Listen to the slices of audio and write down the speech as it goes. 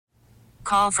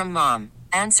call from mom.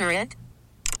 Answer it.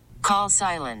 Call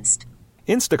silenced.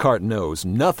 Instacart knows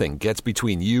nothing gets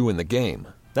between you and the game.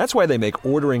 That's why they make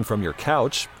ordering from your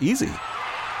couch easy.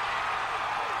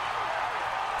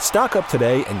 Stock up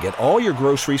today and get all your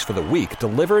groceries for the week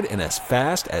delivered in as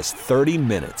fast as 30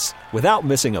 minutes without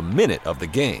missing a minute of the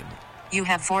game. You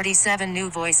have 47 new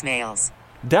voicemails.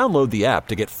 Download the app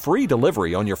to get free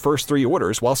delivery on your first 3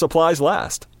 orders while supplies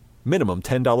last. Minimum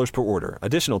 $10 per order.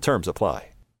 Additional terms apply.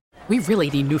 We really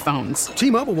need new phones.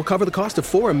 T-Mobile will cover the cost of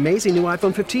 4 amazing new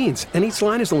iPhone 15s, and each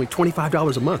line is only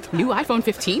 $25 a month. New iPhone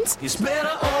 15s? It's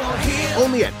better over here.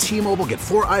 Only at T-Mobile, get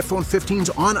 4 iPhone 15s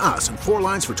on us and 4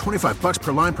 lines for $25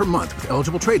 per line per month with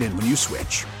eligible trade-in when you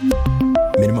switch.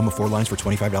 Minimum of 4 lines for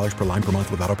 $25 per line per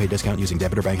month with autopay discount using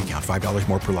debit or bank account. $5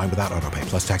 more per line without autopay,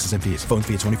 plus taxes and fees. Phone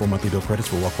fee at 24 monthly bill credits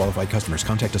for well-qualified customers.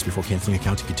 Contact us before canceling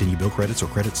account to continue bill credits or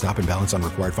credit stop and balance on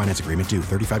required finance agreement due.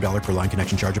 $35 per line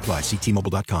connection charge applies. See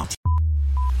T-Mobile.com.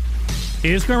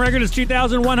 His current record is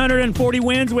 2,140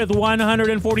 wins with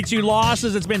 142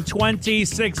 losses. It's been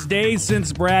 26 days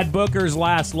since Brad Booker's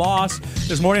last loss.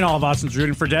 This morning, all of Austin's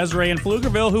rooting for Desiree in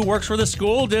Pflugerville, who works for the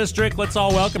school district. Let's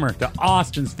all welcome her to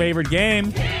Austin's favorite game.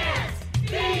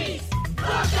 Desiree!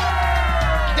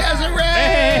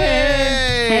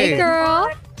 Hey,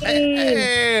 girl.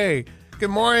 Hey. Good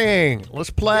morning.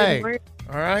 Let's play.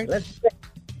 All right? Let's play.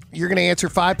 You're going to answer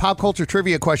 5 pop culture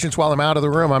trivia questions while I'm out of the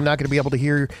room. I'm not going to be able to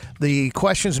hear the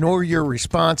questions nor your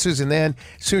responses. And then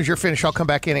as soon as you're finished, I'll come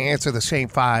back in and answer the same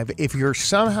 5. If you're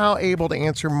somehow able to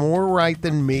answer more right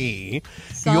than me,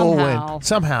 you'll win.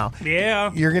 Somehow.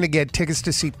 Yeah. You're going to get tickets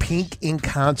to see Pink in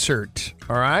concert.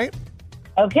 All right?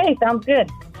 Okay, sounds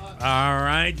good. All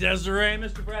right, Desiree,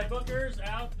 Mr. Brad Booker's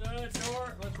out the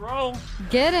door. Let's roll.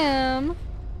 Get him.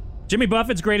 Jimmy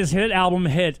Buffett's greatest hit album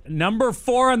hit number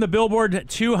 4 on the Billboard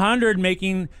 200,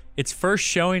 making its first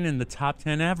showing in the top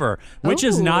 10 ever, which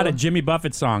is not a Jimmy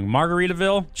Buffett song.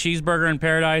 Margaritaville, Cheeseburger in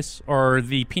Paradise, or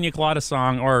the Pina Colada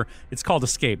song, or it's called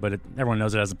Escape, but everyone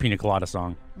knows it as a Pina Colada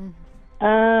song.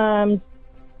 Cheeseburger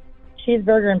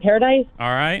in Paradise. All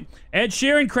right. Ed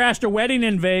Sheeran crashed a wedding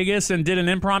in Vegas and did an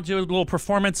impromptu little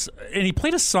performance, and he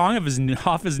played a song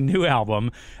off his new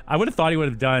album. I would have thought he would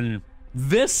have done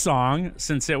this song,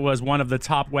 since it was one of the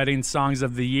top wedding songs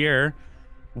of the year.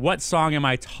 What song am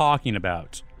I talking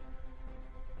about?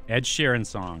 Ed Sheeran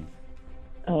song.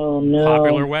 Oh, no.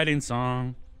 Popular wedding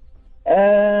song.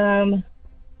 I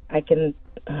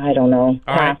don't know.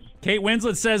 All right. Kate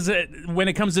Winslet says that when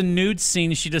it comes to nude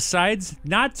scenes, she decides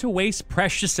not to waste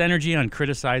precious energy on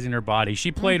criticizing her body.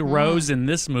 She played Rose in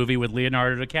this movie with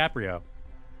Leonardo DiCaprio.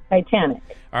 Titanic.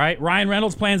 All right, Ryan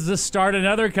Reynolds plans to start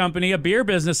another company, a beer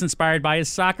business inspired by his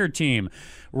soccer team.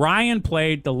 Ryan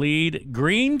played the lead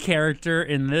green character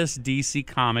in this DC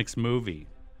Comics movie.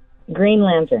 Green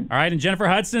Lantern. All right, and Jennifer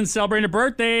Hudson celebrating her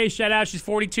birthday. Shout out, she's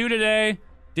 42 today.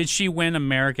 Did she win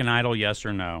American Idol, yes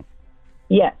or no?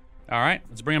 Yes. All right,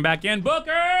 let's bring him back in.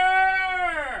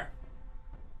 Booker!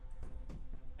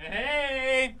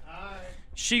 Hey!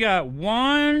 She got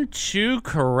 2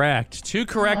 correct. 2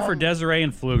 correct for Desiree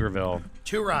and Pflugerville.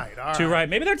 2 right. All right. 2 right.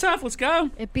 Maybe they're tough. Let's go.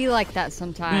 It be like that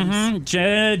sometimes.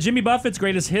 Jimmy Buffett's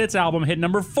greatest hits album hit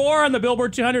number 4 on the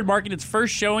Billboard 200, marking its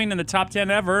first showing in the top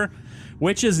 10 ever,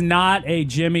 which is not a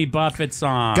Jimmy Buffett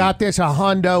song. Got this, a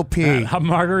Hondo P.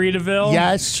 Margaritaville?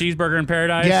 Yes. Cheeseburger in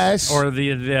Paradise? Yes. Or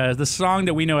the song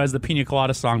that we know as the Pina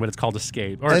Colada song, but it's called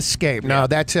Escape. Or, Escape. No,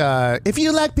 that's, if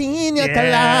you like Pina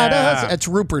Coladas, that's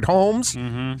Rupert Holmes.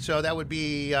 So that would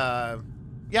be, that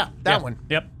one.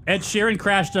 Yep. Ed Sheeran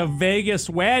crashed a Vegas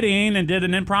wedding and did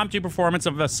an impromptu performance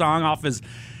of a song off his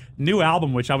new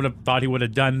album, which I would have thought he would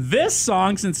have done this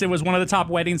song since it was one of the top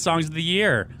wedding songs of the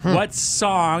year. What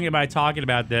song am I talking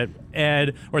about that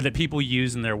Ed, or that people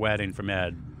use in their wedding from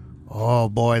Ed? Oh,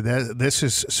 boy, this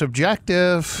is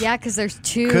subjective. Yeah, because there's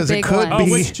 2 'Cause it big could ones.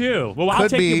 be- Oh, which 2? Well, I'll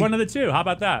take one of the 2. How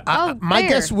about that? My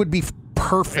guess would be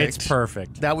perfect. It's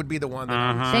perfect. That would be the one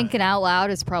that Thinking Out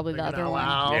Loud is probably the other one.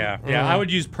 Yeah, I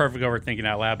would use perfect over thinking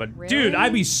out loud. But dude,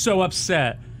 I'd be so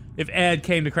upset if Ed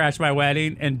came to crash my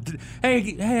wedding and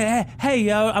hey,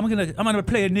 yo, I'm gonna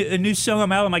play a new song on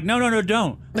my album. I'm like, no,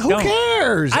 don't. Who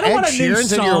cares? I don't want a new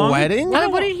Sheeran's song at your wedding.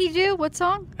 What did he do? What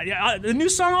song? The new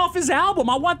song off his album.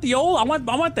 I want the old. I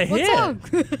want the hit. Song?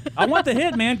 I want the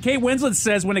hit, man. Kate Winslet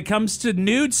says when it comes to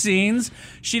nude scenes,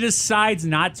 she decides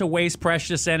not to waste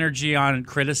precious energy on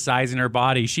criticizing her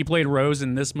body. She played Rose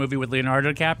in this movie with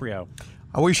Leonardo DiCaprio.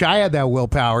 I wish I had that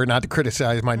willpower not to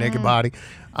criticize my naked body.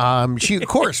 She, of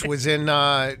course, was in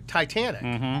Titanic.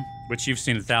 Which you've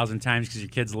seen 1,000 times because your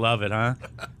kids love it, huh?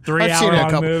 I've seen it a 3-hour-long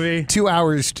couple, movie. 2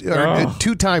 hours, or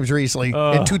 2 times recently,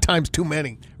 and 2 times too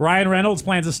many. Ryan Reynolds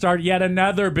plans to start yet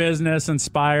another a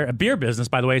beer business,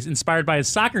 by the way, inspired by his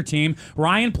soccer team.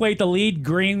 Ryan played the lead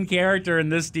green character in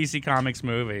this DC Comics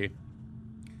movie.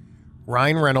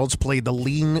 Ryan Reynolds played the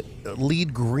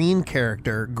lead green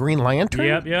character, Green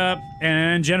Lantern? Yep.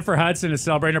 And Jennifer Hudson is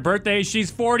celebrating her birthday.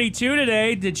 She's 42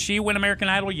 today. Did she win American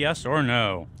Idol, yes or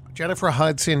no? Jennifer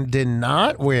Hudson did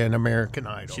not win American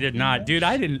Idol. She did not. Dude,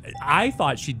 I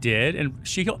thought she did, and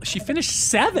she finished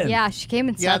 7th. Yeah, she came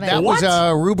in 7th. That was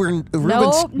Ruben.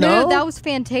 No, that was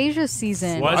Fantasia's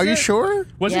season. Was Are it? you sure?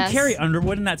 Wasn't Yes. Carrie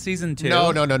Underwood in that season too?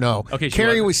 No. Okay,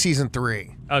 Carrie was season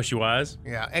 3. Oh, she was?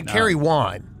 Yeah, and Carrie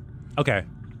won. Okay.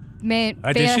 Man,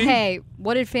 Did she? hey,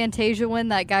 what did Fantasia win?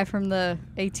 That guy from the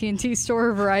AT&T store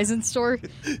or Verizon store?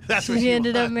 That's what He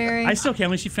ended up marrying. I still can't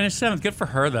believe she finished 7th. Good for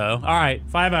her, though. All right,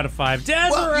 5 out of 5. Desiree!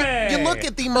 Well, you look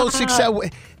at the most successful...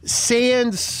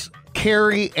 Sans,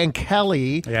 Carrie, and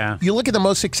Kelly. Yeah. You look at the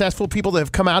most successful people that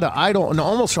have come out of Idol, and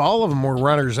almost all of them were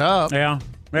runners-up. Yeah.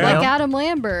 like Adam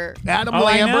Lambert. Adam Oh,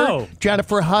 I know. Lambert,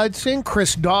 Jennifer Hudson,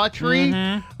 Chris Daughtry.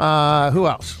 Who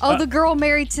else? Oh, the girl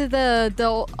married to the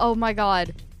oh my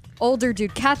God, older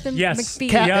dude, Catherine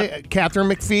McPhee. Catherine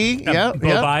McPhee. Yeah.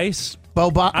 Bo Bice. Bo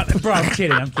Bro, I'm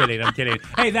kidding. I'm kidding.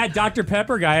 Hey, that Dr.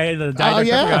 Pepper guy, the Dr.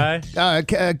 Pepper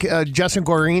guy. Justin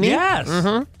Guarini. Yes.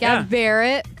 Gabby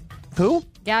Barrett. Who?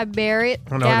 Gabby Barrett.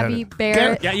 Oh, no, Gabby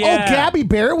Barrett. Yeah. Oh, Gabby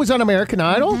Barrett was on American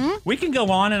Idol? We can go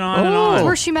on and on and Oh. on. That's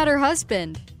where she met her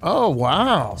husband. Oh,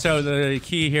 wow. So the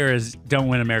key here is don't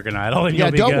win American Idol. And Yeah,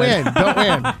 you'll be don't good. win.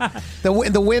 Don't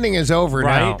win. The winning is over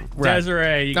now. Right.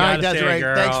 Desiree, you All got right, to Desiree, say,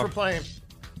 girl. thanks for playing.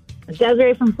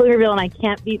 Desiree from Pflugerville, and I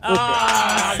can't beat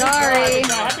Pflugerville. Sorry.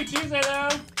 Happy Tuesday, though.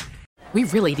 We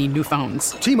really need new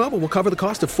phones. T-Mobile will cover the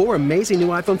cost of 4 amazing new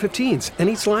iPhone 15s, and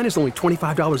each line is only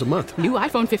 $25 a month. New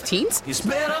iPhone 15s?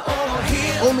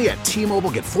 Only at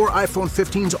T-Mobile, get 4 iPhone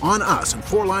 15s on us and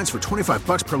 4 lines for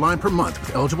 $25 per line per month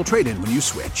with eligible trade-in when you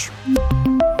switch.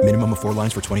 Minimum of 4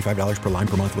 lines for $25 per line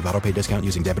per month with autopay discount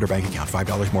using debit or bank account.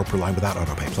 $5 more per line without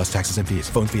autopay, plus taxes and fees.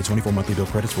 Phone fee at 24 monthly bill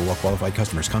credits for well-qualified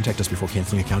customers. Contact us before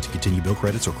canceling account to continue bill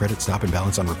credits or credit stop and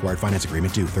balance on required finance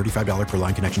agreement due. $35 per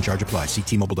line connection charge applies. See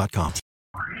T-Mobile.com.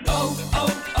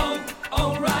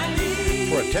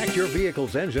 Protect your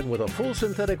vehicle's engine with a full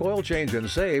synthetic oil change and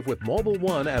save with Mobile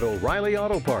One at O'Reilly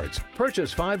Auto Parts.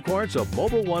 Purchase 5 quarts of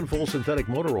Mobile One full synthetic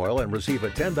motor oil and receive a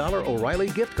 $10 O'Reilly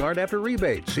gift card after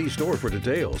rebate. See store for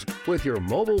details. With your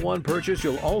Mobile One purchase,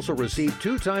 you'll also receive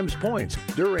 2 times points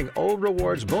during O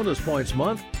Rewards Bonus Points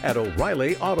Month at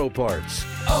O'Reilly Auto Parts.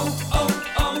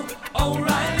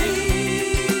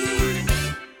 O'Reilly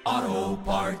Auto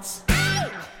Parts.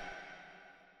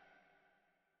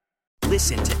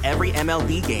 Listen to every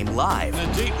MLB game live. In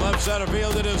the deep left center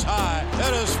field, it is high,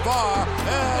 it is far,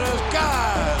 it is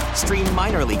gone. Stream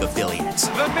minor league affiliates.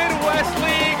 The Midwest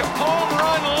League home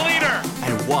run leader.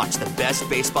 And watch the best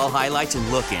baseball highlights and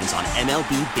look-ins on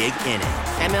MLB Big Inning.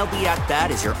 MLB At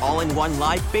Bat is your all-in-one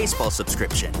live baseball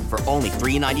subscription for only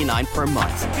 $3.99 per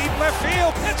month. Deep left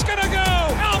field, it's gonna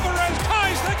go. Alvarez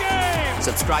ties the game.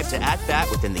 Subscribe to At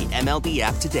Bat within the MLB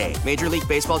app today. Major League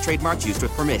Baseball trademarks used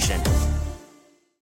with permission.